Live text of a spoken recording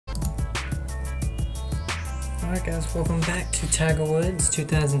Alright guys, welcome back to Tiger Woods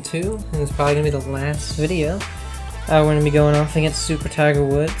 2002, and it's probably going to be the last video. We're going to be going off against Super Tiger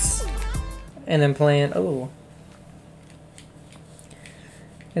Woods, and then playing,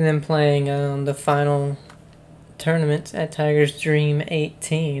 the final tournament at Tiger's Dream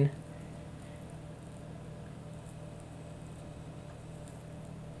 18.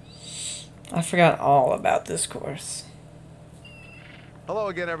 I forgot all about this course. Hello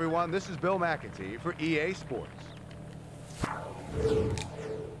again, everyone. This is Bill McAtee for EA Sports.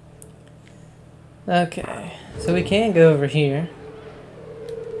 Okay, so we can go over here.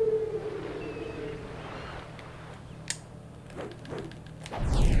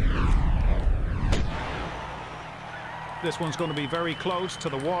 This one's going to be very close to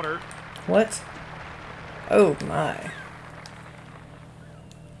the water. What? Oh my.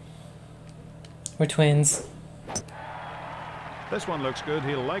 We're twins. This one looks good.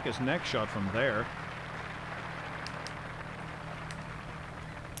 He'll like his next shot from there.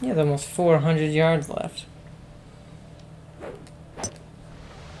 He has almost 400 yards left.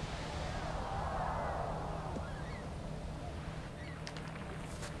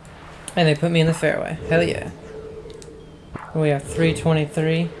 And they put me in the fairway. Hell yeah. We have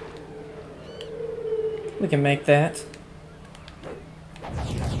 323. We can make that.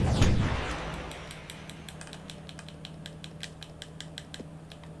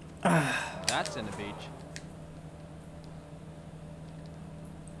 That's in the beach.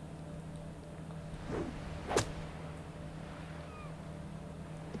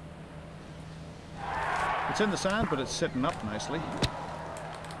 It's in the sand, but it's sitting up nicely.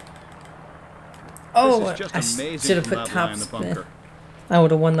 Oh, this is just I amazing should have from put that line, the topspin. bunker. I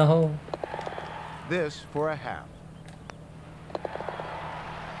would have won the hole. This for a half.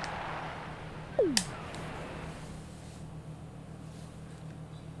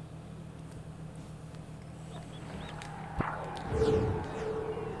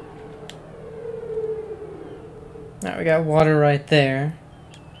 Alright, we got water right there.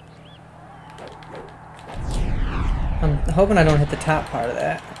 I'm hoping I don't hit the top part of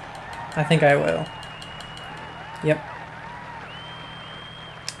that. I think I will. Yep.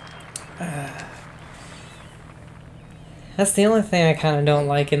 That's the only thing I kind of don't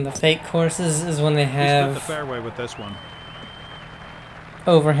like in the fake courses is when they You split the have fairway with this one.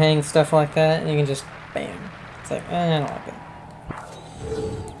 overhang stuff like that, and you can just bam. It's like, I don't like it.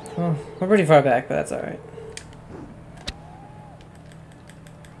 Well, we're pretty far back, but that's alright.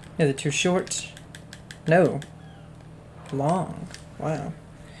 Is it too short? No. Long. Wow.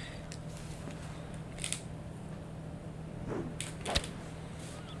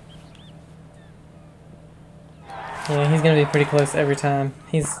 Yeah, he's gonna be pretty close every time.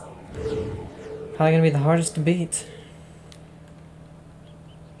 He's probably gonna be the hardest to beat.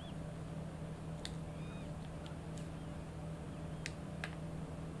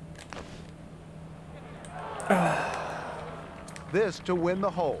 This to win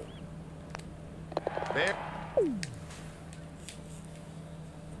the hole. There.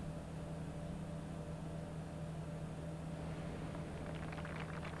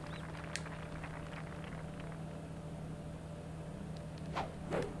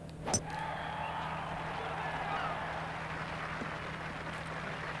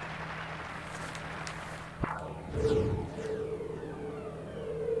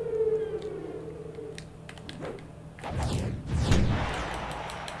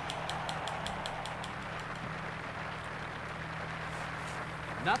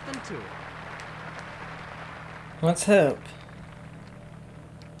 Nothing to it. Let's hope.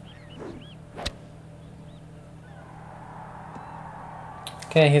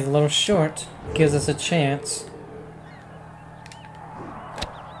 Okay, he's a little short. Gives us a chance.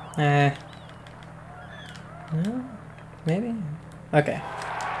 No? Maybe? Okay.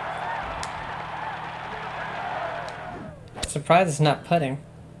 Surprised it's not putting.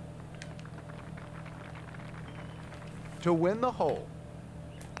 To win the hole.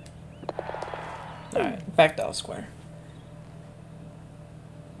 Alright, back to all square.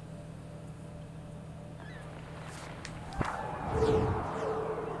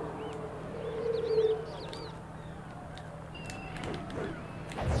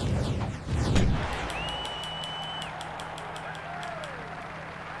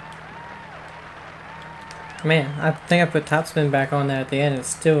 Man, I think I put topspin back on there at the end. It's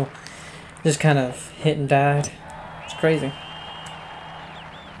still just kind of hit and died. It's crazy.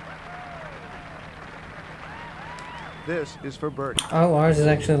 This is for birdie. Oh, ours is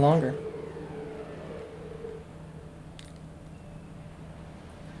actually longer.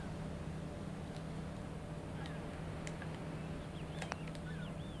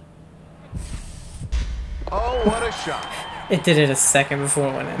 Oh, what a shot. It did it a second before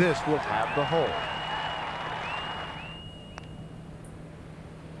it went in. This will have the hole.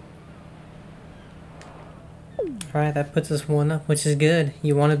 Alright, that puts us 1 up, which is good.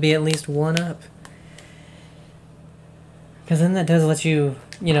 You want to be at least 1 up. Because then that does let you,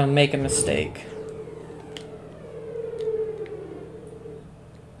 you know, make a mistake.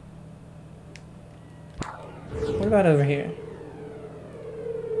 What about over here?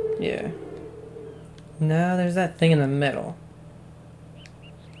 Yeah. No, there's that thing in the middle.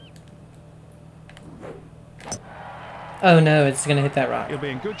 Oh no, it's gonna hit that rock. You'll be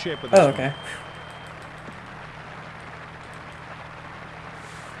in good shape with this Oh, one. okay.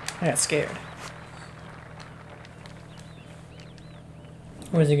 I got scared.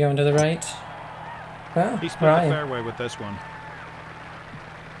 Where's he going, to the right? Well, He split where the are you? fairway with this one.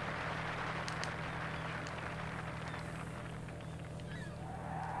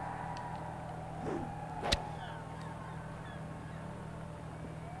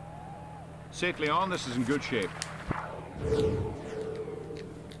 Safely on, this is in good shape.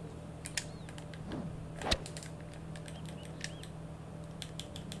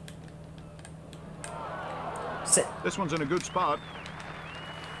 Sit. This one's in a good spot.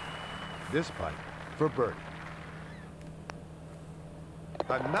 This putt for birdie.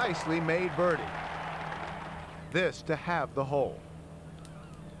 A nicely made birdie. This to have the hole.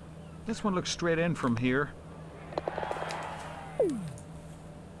 This one looks straight in from here.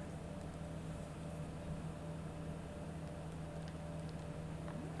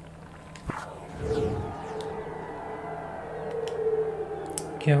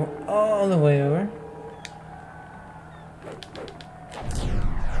 Go all the way over.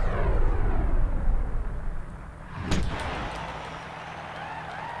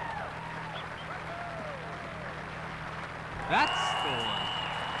 That's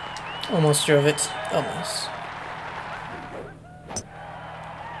the one. Almost drove it. Almost.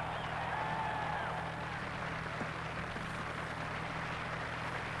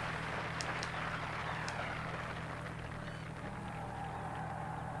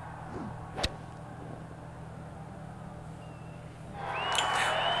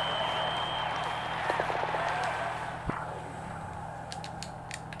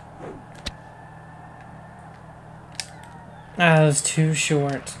 Ah, that was too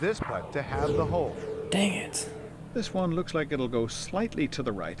short. This putt to have the hole. Dang it. This one looks like it'll go slightly to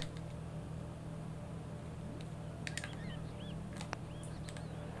the right.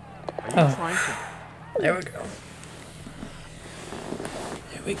 Are you Oh. trying to... There we go.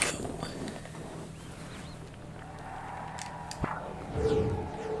 There we go.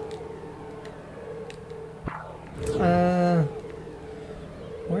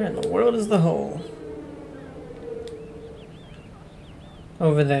 Where in the world is the hole?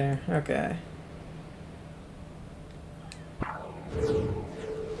 Over there, okay.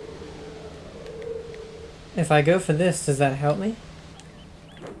 If I go for this, does that help me?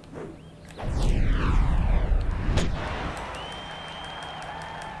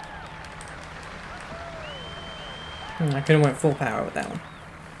 I could have went full power with that one.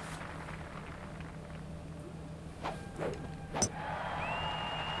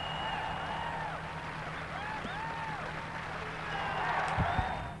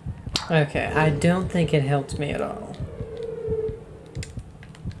 Okay, I don't think it helped me at all.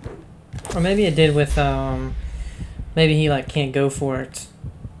 Or maybe it did with, maybe he, like, can't go for it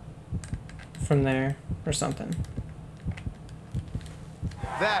from there or something.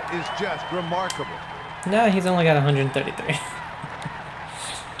 That is just remarkable. No, he's only got 133.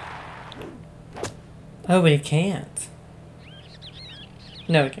 Oh, but he can't.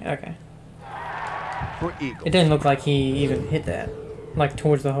 No, he can't. Okay. For eagle. It didn't look like he even hit that. Like,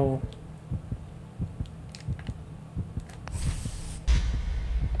 towards the hole.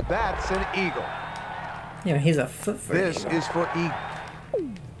 That's an eagle. Yeah, he's a foot for an This eagle. is for eagle.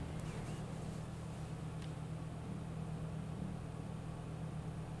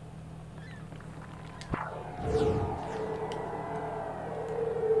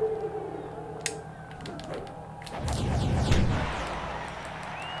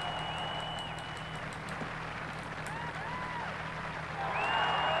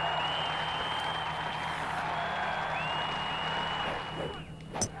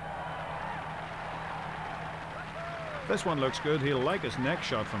 This one looks good. He'll like his next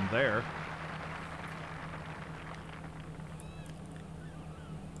shot from there.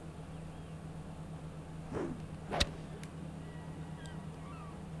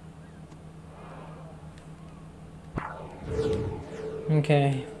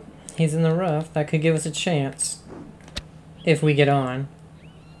 Okay. He's in the rough. That could give us a chance. If we get on.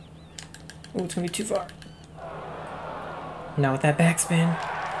 Oh, it's gonna be too far. Not with that backspin.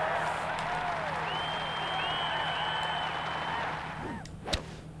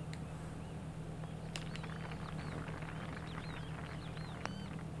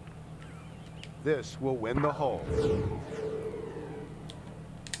 This will win the hole.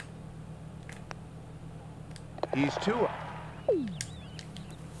 He's 2 up.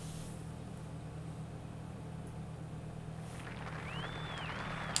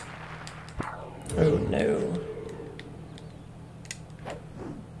 Oh no.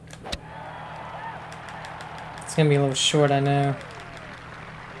 It's gonna be a little short, I know.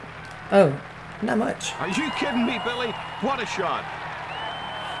 Oh, not much. Are you kidding me, Billy? What a shot.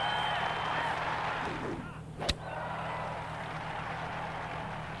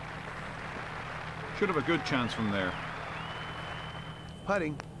 Should have a good chance from there.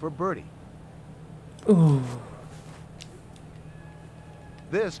 Putting for birdie. Ooh.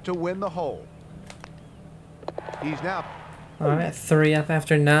 This to win the hole. He's now... Alright, 3 up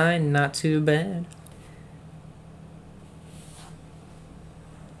after 9. Not too bad.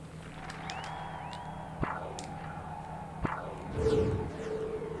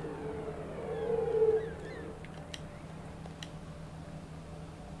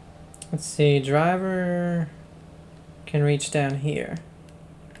 Let's see, driver can reach down here.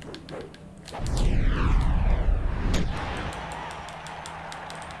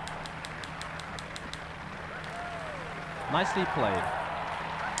 Nicely played.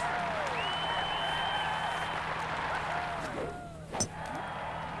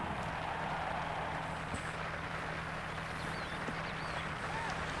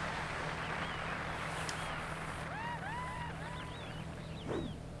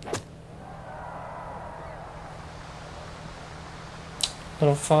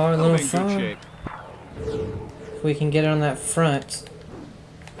 Little far, That'll little be in good far. shape. If we can get it on that front.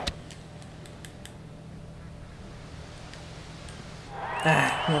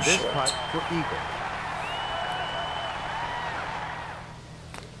 Ah, no This short. putt for eagle.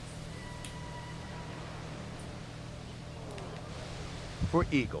 For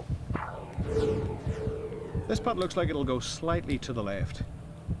eagle. This putt looks like it'll go slightly to the left.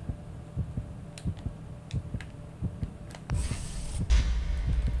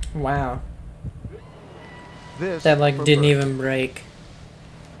 Wow. This That like for didn't birdie. even break.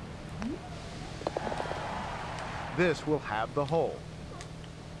 This will have the hole.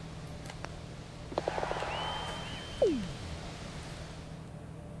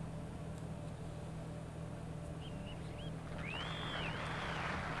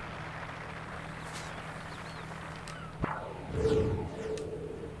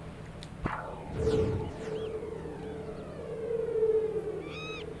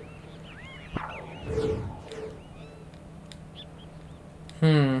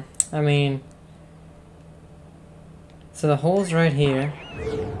 I mean, so the hole's right here.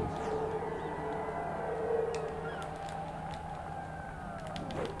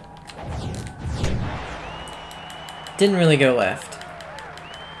 Didn't really go left.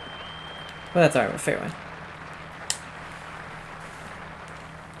 But that's alright, fairway.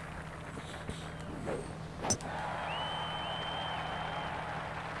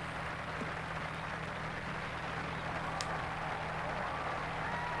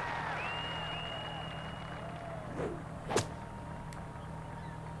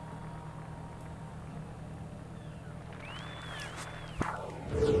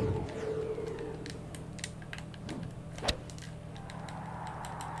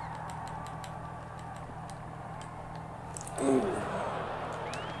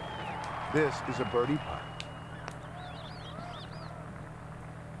 This is a birdie putt.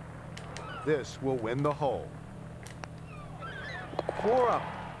 This will win the hole. 4 up.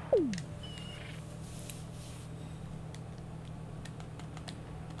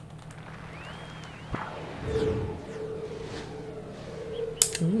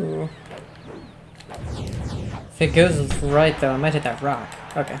 Ooh. If it goes right though, I might hit that rock.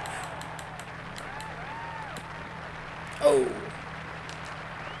 Okay. Oh.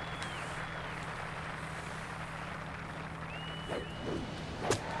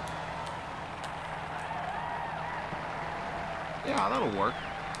 Yeah, that'll work.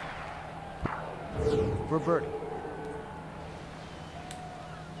 For birdie.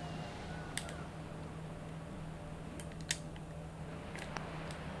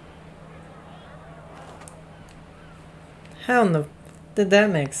 How in the... did that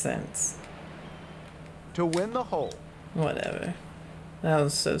make sense? To win the hole. Whatever. That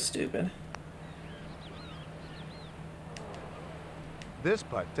was so stupid. This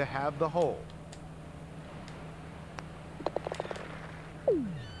putt to have the hole.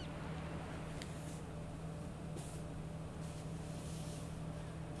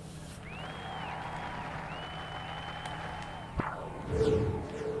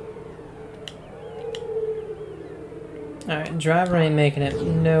 Alright, driver ain't making it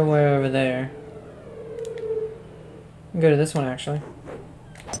nowhere over there. Go to this one, actually.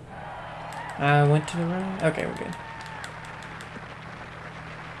 I went to the right. Okay, we're good.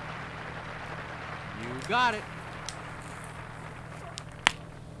 You got it.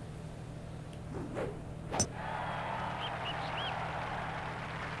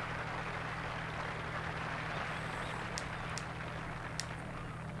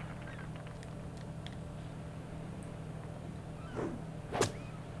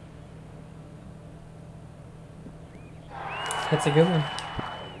 That's a good one.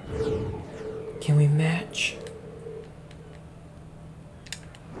 Can we match?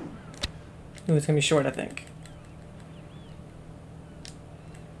 Ooh, it's gonna be short, I think.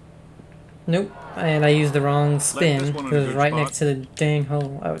 Nope. And I used the wrong spin. It was right next to the dang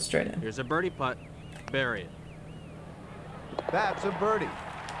hole. I was straight in. Here's a birdie putt. Bury it. That's a birdie.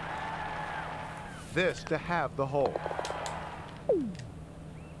 This to have the hole.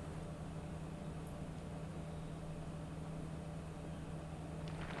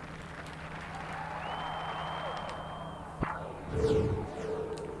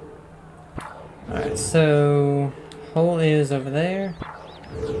 Alright, so hole is over there.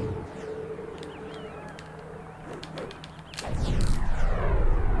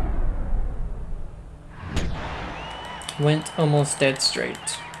 Went almost dead straight.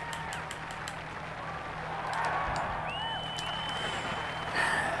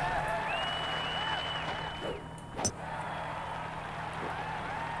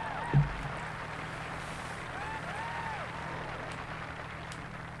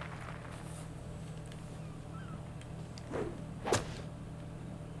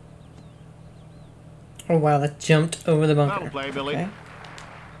 Oh wow, that jumped over the bunker. That'll play, Billy. Okay.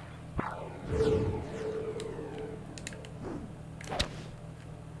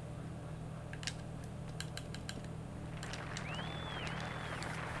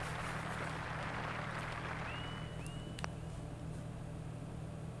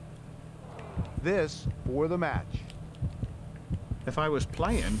 This for the match. If I was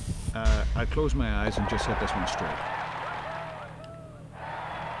playing, I'd close my eyes and just hit this one straight.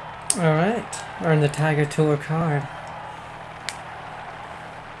 Alright, earn the Tiger Tour card.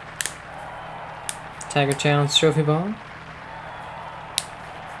 Tiger Challenge trophy ball.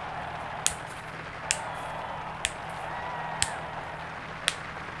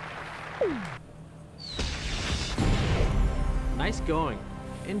 Nice going.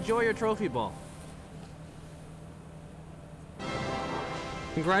 Enjoy your trophy ball.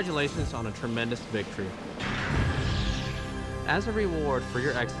 Congratulations on a tremendous victory. As a reward for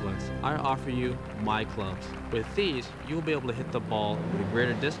your excellence, I offer you my clubs. With these, you'll be able to hit the ball with a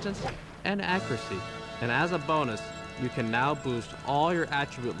greater distance and accuracy. And as a bonus, you can now boost all your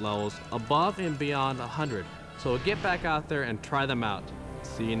attribute levels above and beyond 100. So get back out there and try them out.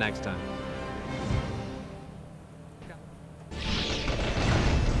 See you next time.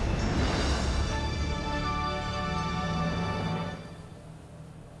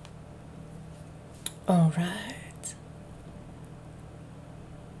 All right.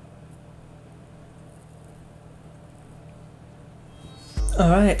 All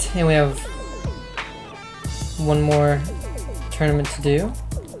right, and we have one more tournament to do.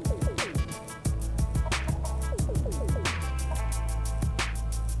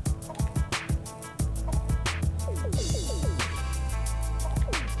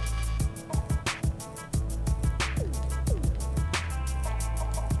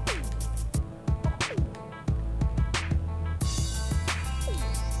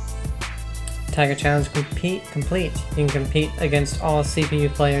 Tiger Challenge complete. You can compete against all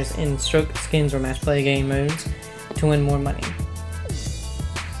CPU players in stroke, skins, or match play game modes to win more money.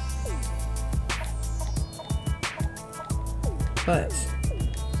 But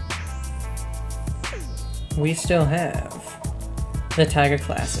we still have the Tiger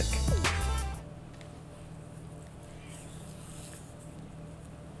Classic.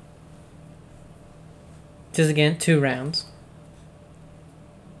 Which is again 2 rounds.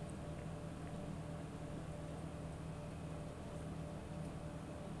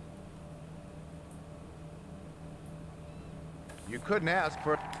 You couldn't ask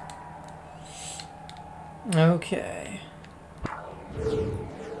for... Okay.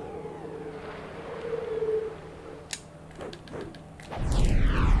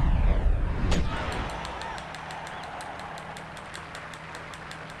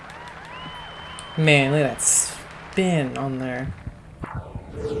 Man, look at that spin on there.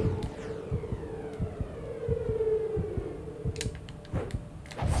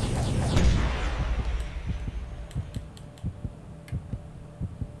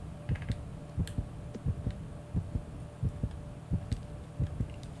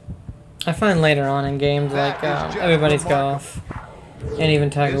 I find later on in games, like, everybody's remarkable. golf, and even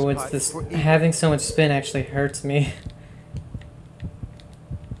Tiger This Woods, putt this for eagle. having so much spin actually hurts me.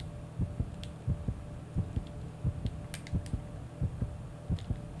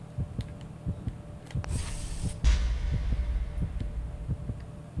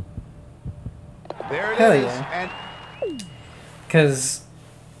 There it Hell is, yeah. and Because,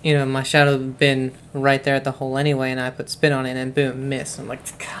 you know, my shot would have been right there at the hole anyway, and I put spin on it, and boom, miss. I'm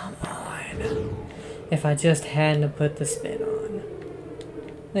like, come on. If I just hadn't have put the spin on.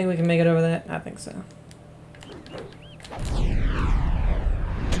 Think we can make it over that? I think so.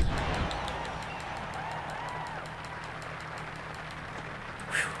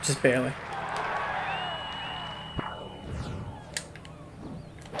 Whew, just barely.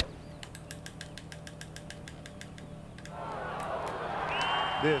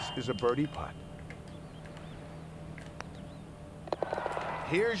 this is a birdie putt.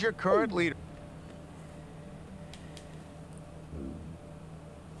 Here's your current leader.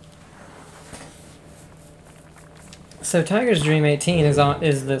 So Tiger's Dream 18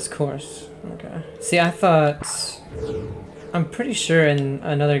 is this course. Okay. See, I thought, I'm pretty sure in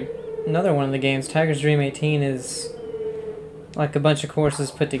another one of the games, Tiger's Dream 18 is like a bunch of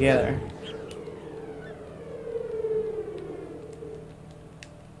courses put together.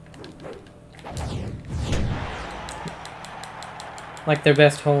 Like their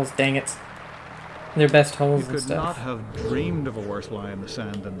best holes, dang it. Their best holes You and could not stuff. have dreamed of a worse lie in the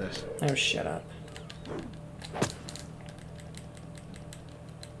sand than this. Oh, shut up.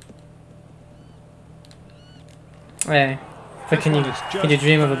 Hey, but This can one you is can you just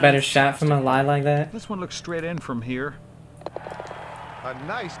dream of a better shot from a lie like that? This one looks straight in from here. A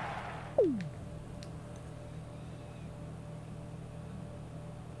nice.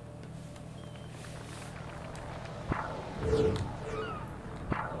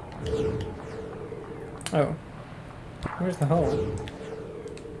 Oh, where's the hole?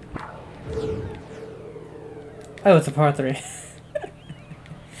 Oh, it's a par 3.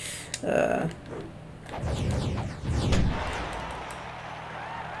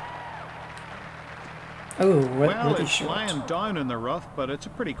 Oh, Well, really it's short. lying down in the rough, but it's a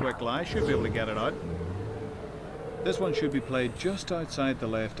pretty quick lie. Should be able to get it out. This one should be played just outside the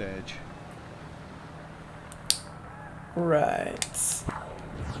left edge. Right.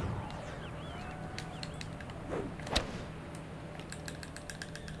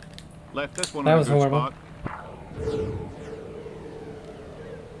 Left this one That in a was good horrible. spot.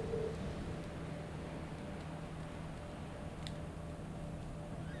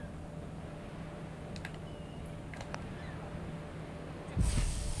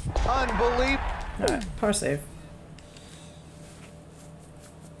 Unbelievable. Alright, par save.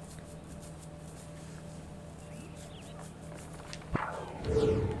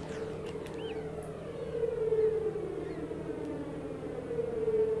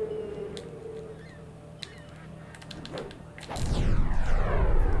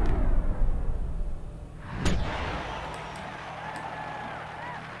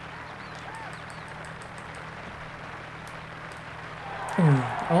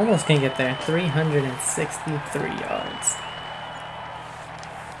 Almost can get there. 363 yards.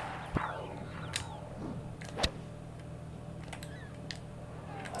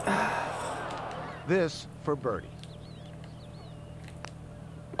 This for birdie.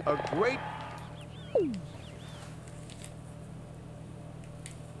 A great.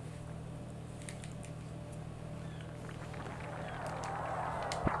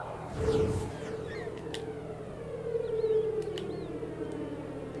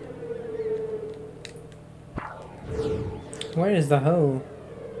 Where is the hole?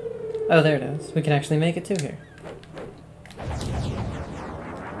 Oh, there it is. We can actually make it to here.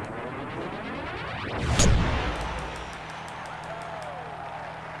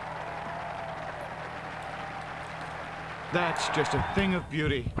 That's just a thing of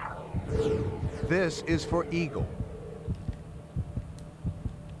beauty. This is for eagle.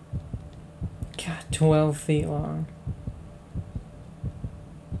 God, 12 feet long.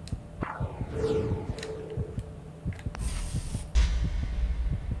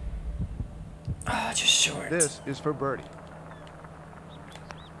 Oh, just short. This is for birdie.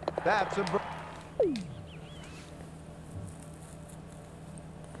 That's a birdie.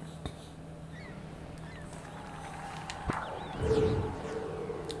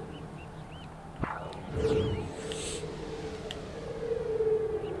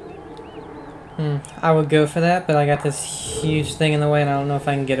 I would go for that, but I got this huge thing in the way and I don't know if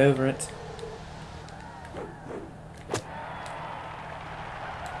I can get over it.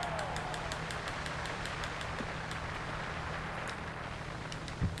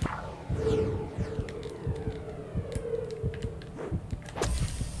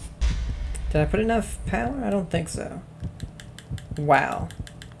 Did I put enough power? I don't think so. Wow.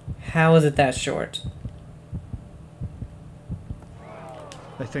 How is it that short?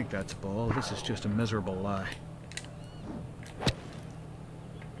 I think that's a ball. This is just a miserable lie.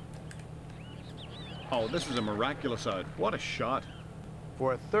 Oh, this is a miraculous out. What a shot.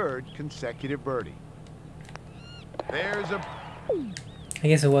 For a third consecutive birdie. There's a... I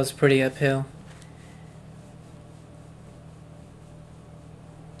guess it was pretty uphill.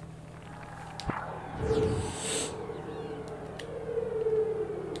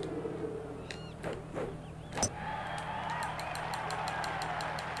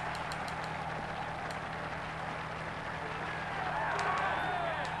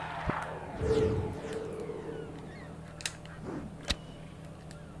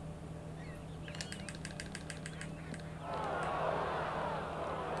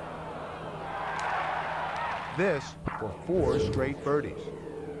 This for 4 straight birdies.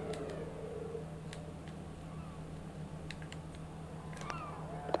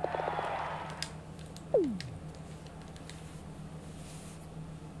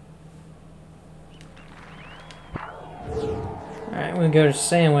 Alright, we'll go to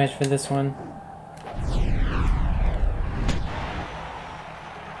sandwich for this one.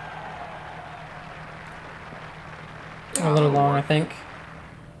 A little long, I think.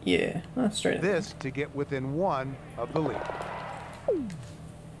 Yeah, that's straight up. This to get within 1 of the lead.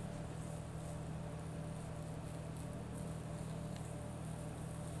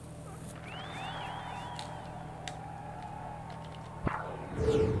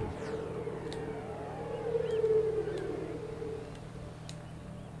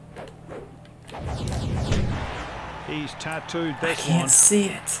 He's tattooed I this can't one. see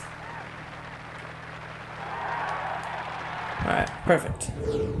it. Alright, perfect.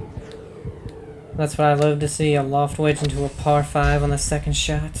 That's what I love to see, a loft wedge into a par 5 on the second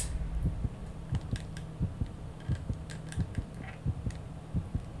shot.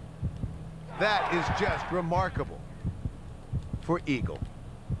 That is just remarkable for Eagle.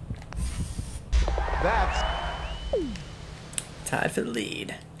 That's... Tied for the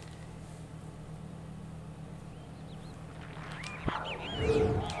lead.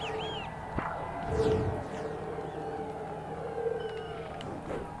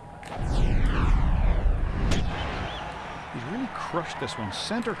 He's really crushed this one.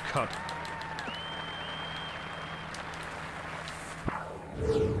 Center cut.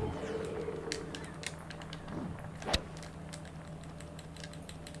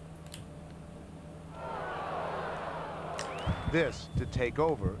 This to take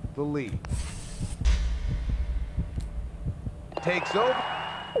over the lead. Takes over.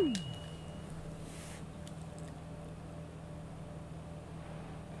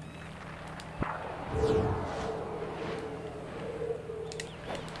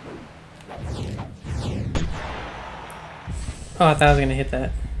 Oh, I thought I was gonna hit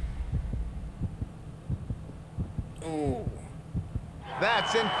that. Ooh.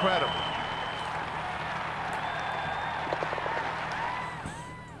 That's incredible.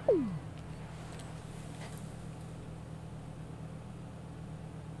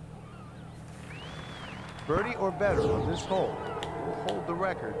 Birdie or better on this hole will hold the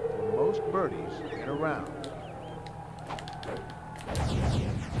record for most birdies in a round.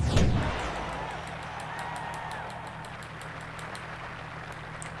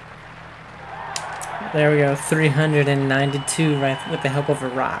 There we go, 392 right with the help of a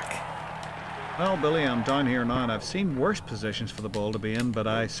rock. Well, Billy, I'm down here now, and I've seen worse positions for the ball to be in, but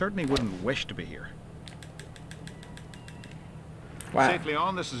I certainly wouldn't wish to be here. Wow. Safely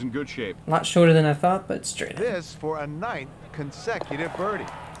on, this is in good shape. A lot shorter than I thought, but straight in. This for a 9th consecutive birdie.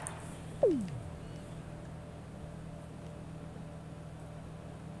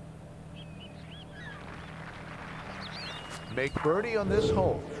 Make birdie on this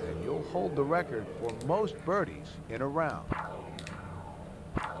hole, and you'll hold the record for most birdies in a round.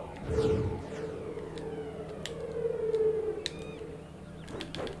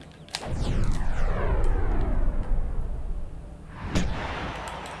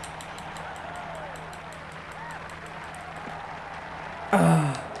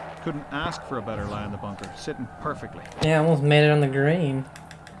 Couldn't ask for a better lie in the bunker, sitting perfectly. Yeah, almost made it on the green.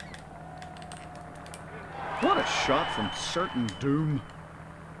 What a shot from certain doom.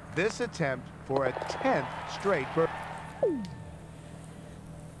 This attempt for a 10th straight birdie.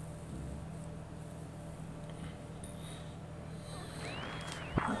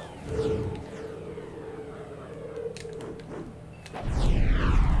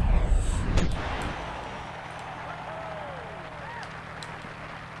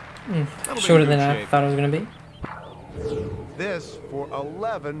 Shorter than I thought it was going to be. This for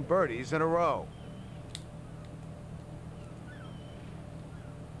 11 birdies in a row.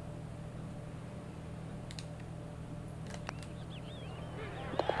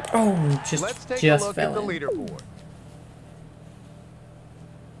 Oh, Let's take just a look fell at the in. leaderboard.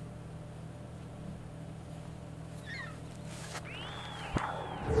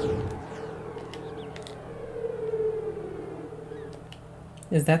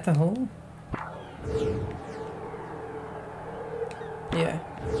 Is that the hole? Yeah.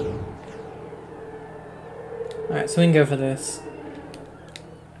 Alright, so we can go for this.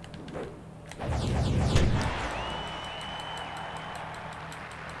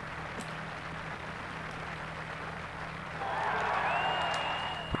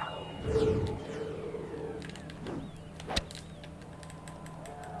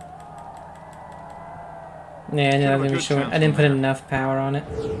 Yeah, I knew that was gonna be short. I didn't put enough power on it.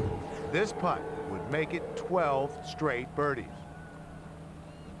 This putt would make it 12 straight birdies.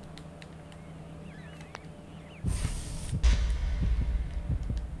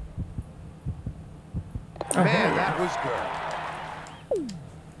 Oh, Man, yeah. that was good.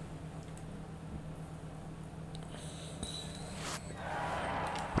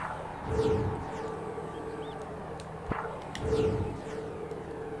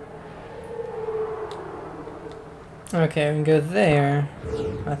 Okay, we can go there.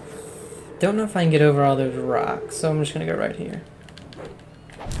 I don't know if I can get over all those rocks, so I'm just gonna go right here.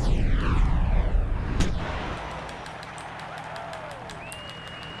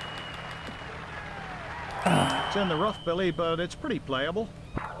 It's in the rough, Billy, but it's pretty playable.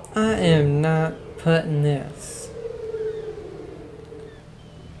 I am not putting this.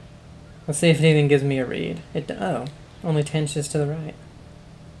 Let's see if it even gives me a read. Oh, only 10 inches to the right.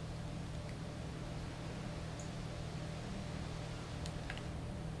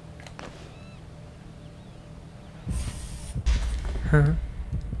 Huh?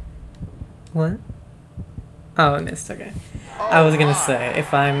 What? Oh, I missed, okay. I was gonna say,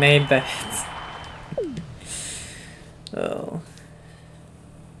 if I made that... Oh.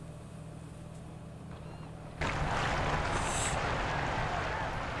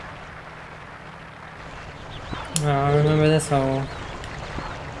 Oh, I remember this hole.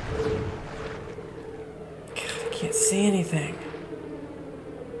 God, I can't see anything.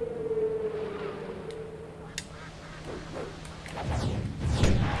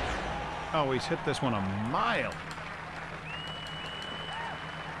 Oh, he's hit this one a mile.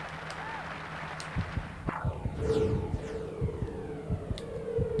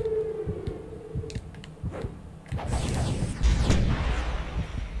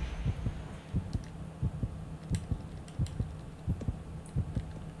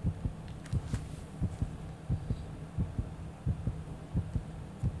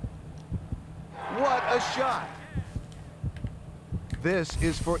 What a shot. This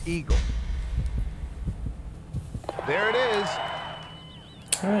is for eagle. There it is.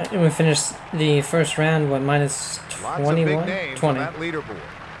 Alright, and we finished the first round, what, minus Lots of big 21? names 20. on that leaderboard.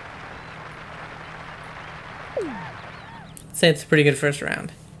 I'd say it's a pretty good first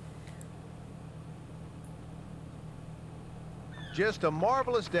round. Just a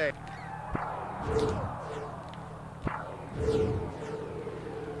marvelous day.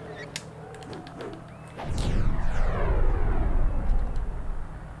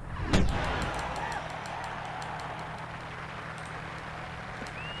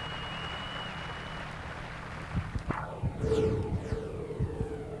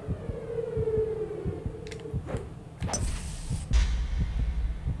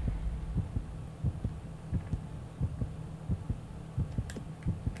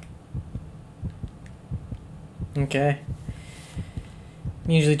 Okay.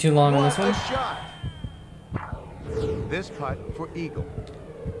 Usually too long on this What a one. shot. This putt for eagle.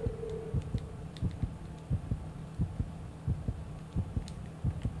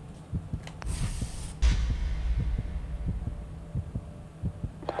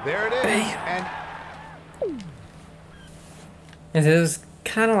 There it is. And And so it was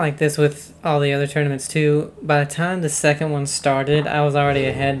kind of like this with all the other tournaments too. By the time the second one started, I was already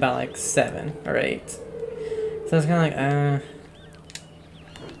ahead by like 7 or 8. So it's kind of like,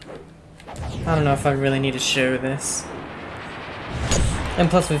 I don't know if I really need to show this. And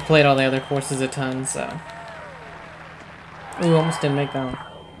plus we've played all the other courses a ton, so. Ooh, almost didn't make that one.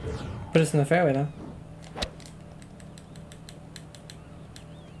 Put us in the fairway though.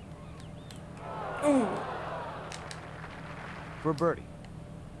 for birdie.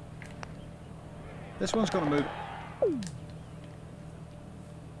 This one's going to move.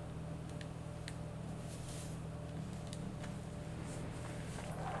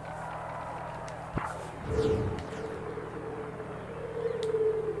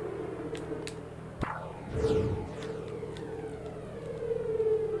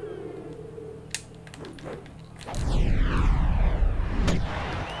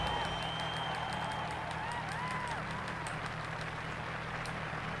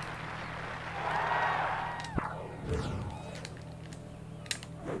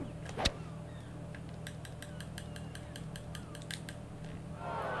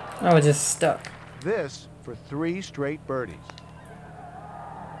 Oh, it just stuck. This for 3 straight birdies.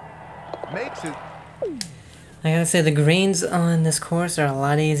 Makes it. I gotta say, the greens on this course are a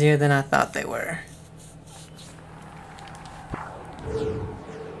lot easier than I thought they were.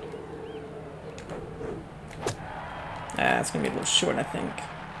 Ah, it's gonna be a little short, I think.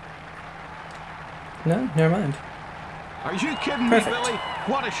 No, never mind. Are you kidding Perfect. me, Billy?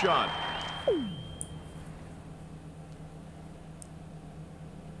 What a shot.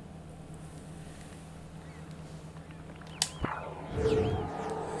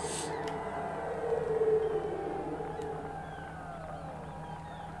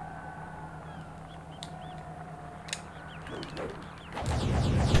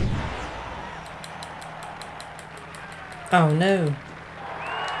 Oh no.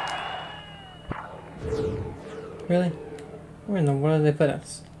 Really? Where in the world did they put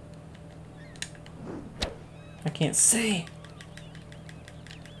us? I can't see.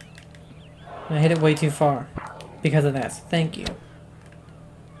 I hit it way too far because of that, so thank you.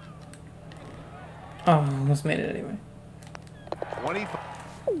 Oh, I almost made it anyway. 25.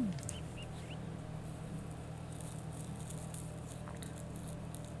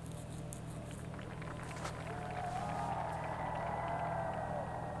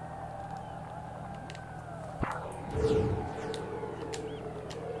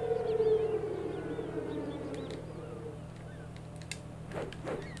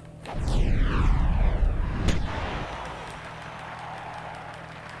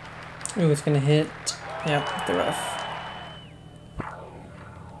 Ooh, it's gonna hit. Yep, the rough.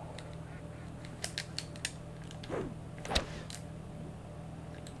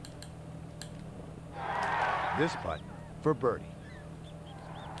 This putt for birdie.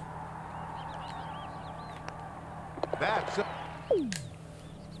 That's a.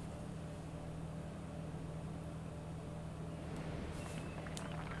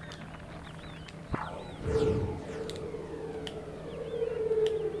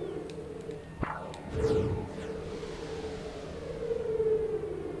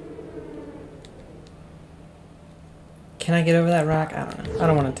 Can I get over that rock? I don't know. I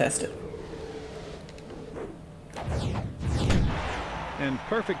don't want to test it. In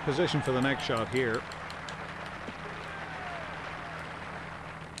perfect position for the next shot here.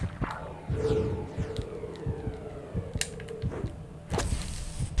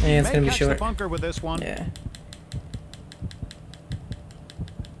 Yeah, it's May gonna be catch the short. bunker with this one. Yeah.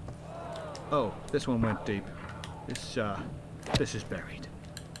 Oh, this one went deep. This is buried.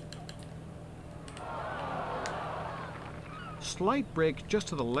 Slight break just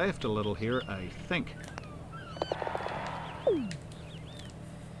to the left a little here, I think.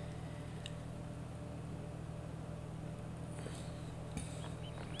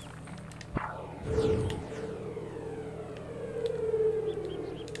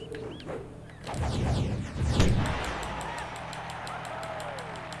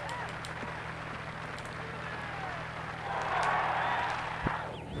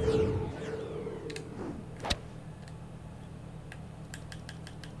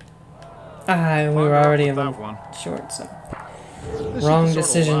 We were already a That little one. short, so. This Wrong is the sort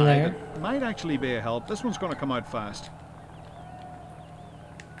of decision lie there. that might actually be a help. This one's going to come out fast.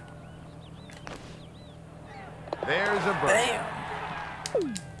 There's a birdie.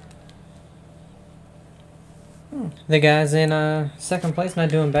 The guy's in second place, not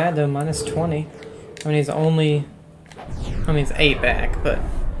doing bad though, minus 20. I mean, he's 8 back, but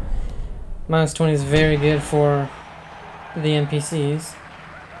minus 20 is very good for the NPCs.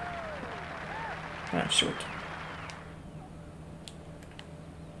 Ah, short.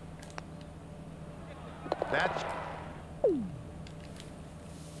 That's.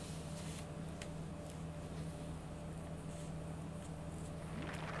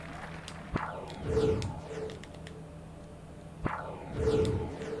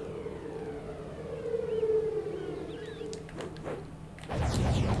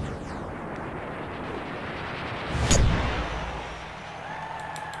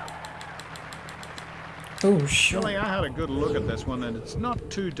 Oh, short. Billy, I had a good look at this one, and it's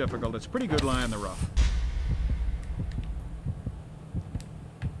not too difficult. It's a pretty good lie in the rough.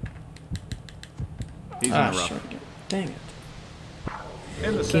 He's in the rough. Short. Dang it.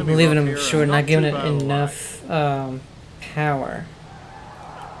 In the Keep semi-rough leaving him here, short, and not giving too it bad a lie. enough power.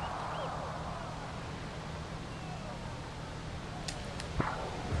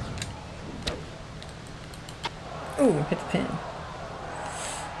 Ooh, hit the pin.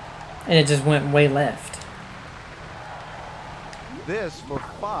 And it just went way left. This for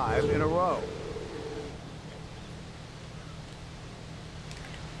 5 in a row.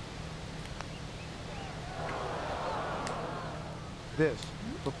 This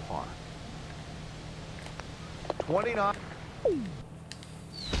for par. 29.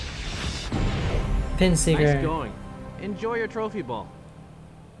 Pin seeker. Nice going. Enjoy your trophy ball.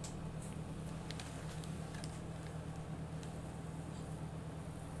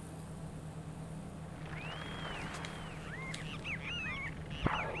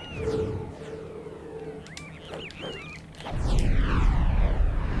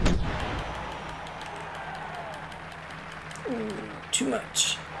 Too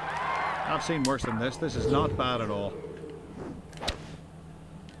much. I've seen worse than this. This is not bad at all.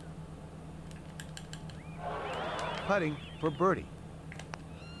 Putting for birdie.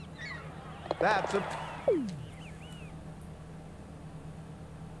 That's a...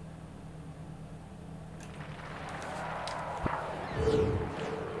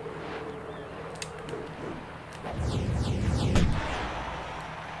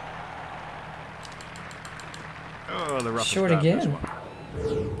 Oh, the rough is Short bad, this again.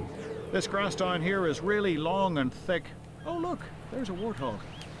 one. This grass down here is really long and thick. Oh, look, there's a warthog.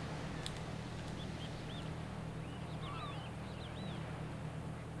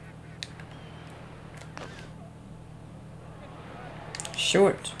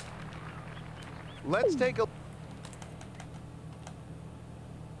 Short. Let's take a...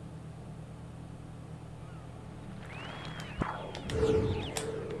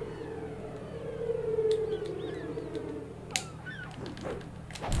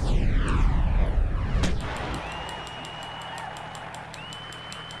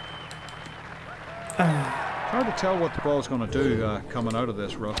 Hard to tell what the ball's going to do coming out of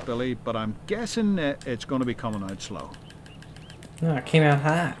this rough, Billy, but I'm guessing it's going to be coming out slow. No, it came out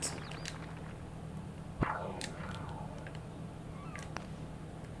hot.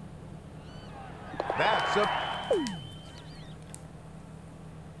 That's a...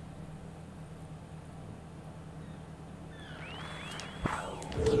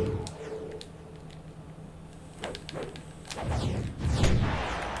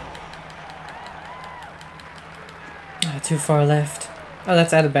 Too far left. Oh,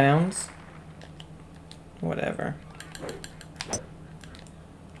 that's out of bounds. Whatever. For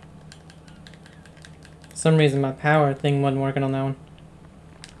some reason my power thing wasn't working on that one.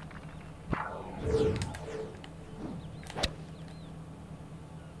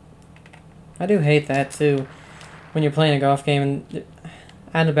 I do hate that too. When you're playing a golf game and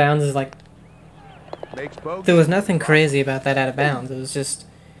out of bounds is like... Makes bogey. There was nothing crazy about that out of bounds. It was just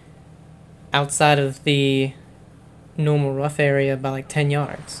outside of the normal rough area by like 10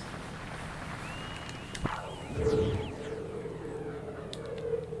 yards.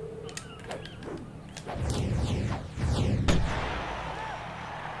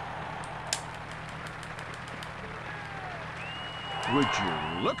 Would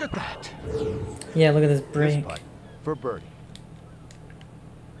you look at that? Yeah, look at this This break. putt for birdie.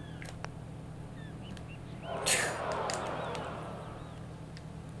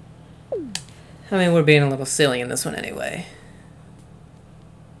 I mean, we're being a little silly in this one anyway.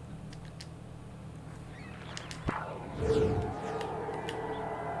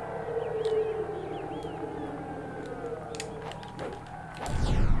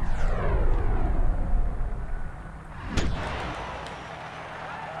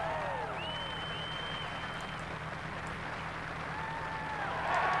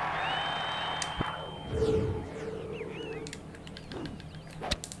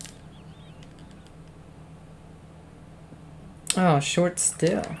 Oh, short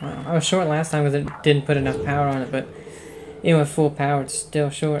still. Wow. I was short last time because it didn't put enough power on it, but even with full power, it's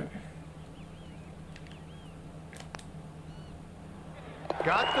still short.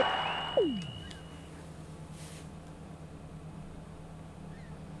 Got the...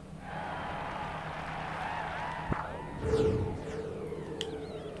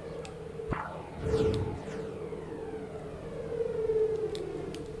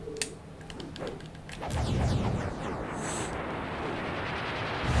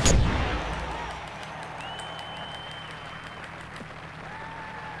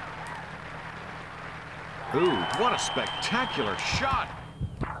 Ooh, what a spectacular shot!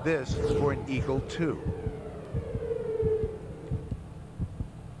 This for an eagle 2.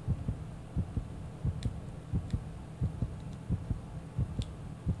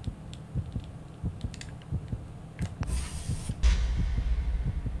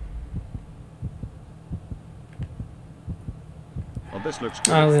 Well, this looks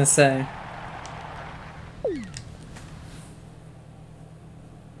good. I was gonna say.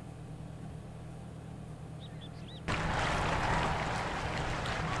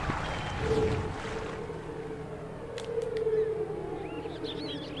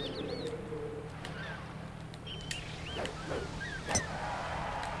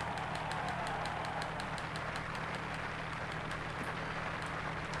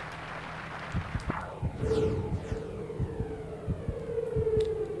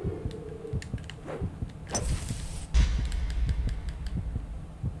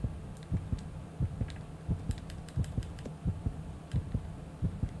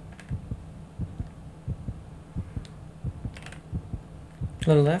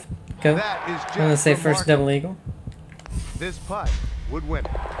 Little left. Go. That is I'm gonna just say first remarkable. double eagle. This putt would win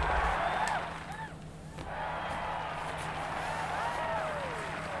it.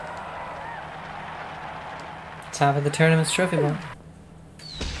 Top of the tournament's trophy ball.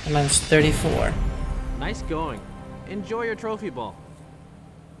 And mine's 34. Nice going. Enjoy your trophy ball.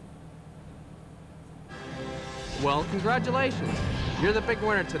 Well, congratulations. You're the big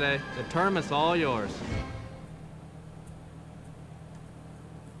winner today. The tournament's all yours.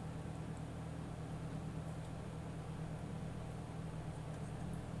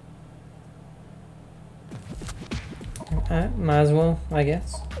 Alright, might as well, I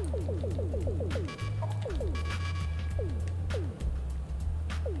guess.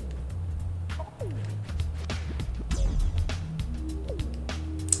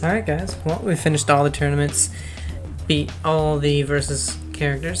 Alright guys, well we finished all the tournaments, beat all the versus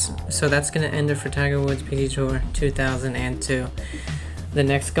characters, so that's going to end it for Tiger Woods PGA Tour 2002. The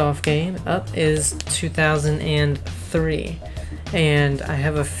next golf game up is 2003, and I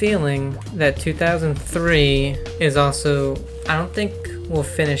have a feeling that 2003 is also, I don't think we'll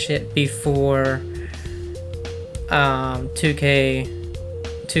finish it before 2K's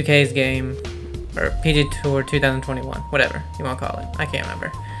game, or PGA Tour 2021, whatever you want to call it, I can't remember,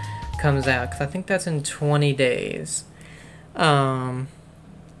 comes out, because I think that's in 20 days from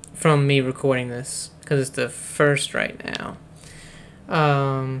me recording this, because it's the first right now.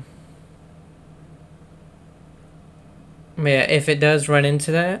 Yeah, if it does run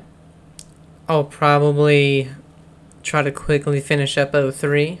into that, I'll probably try to quickly finish up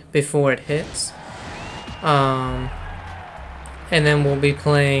 03 before it hits. And then we'll be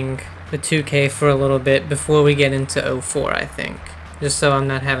playing the 2K for a little bit before we get into 04, I think. Just so I'm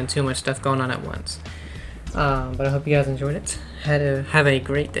not having too much stuff going on at once. But I hope you guys enjoyed it. Have a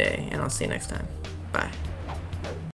great day, and I'll see you next time. Bye.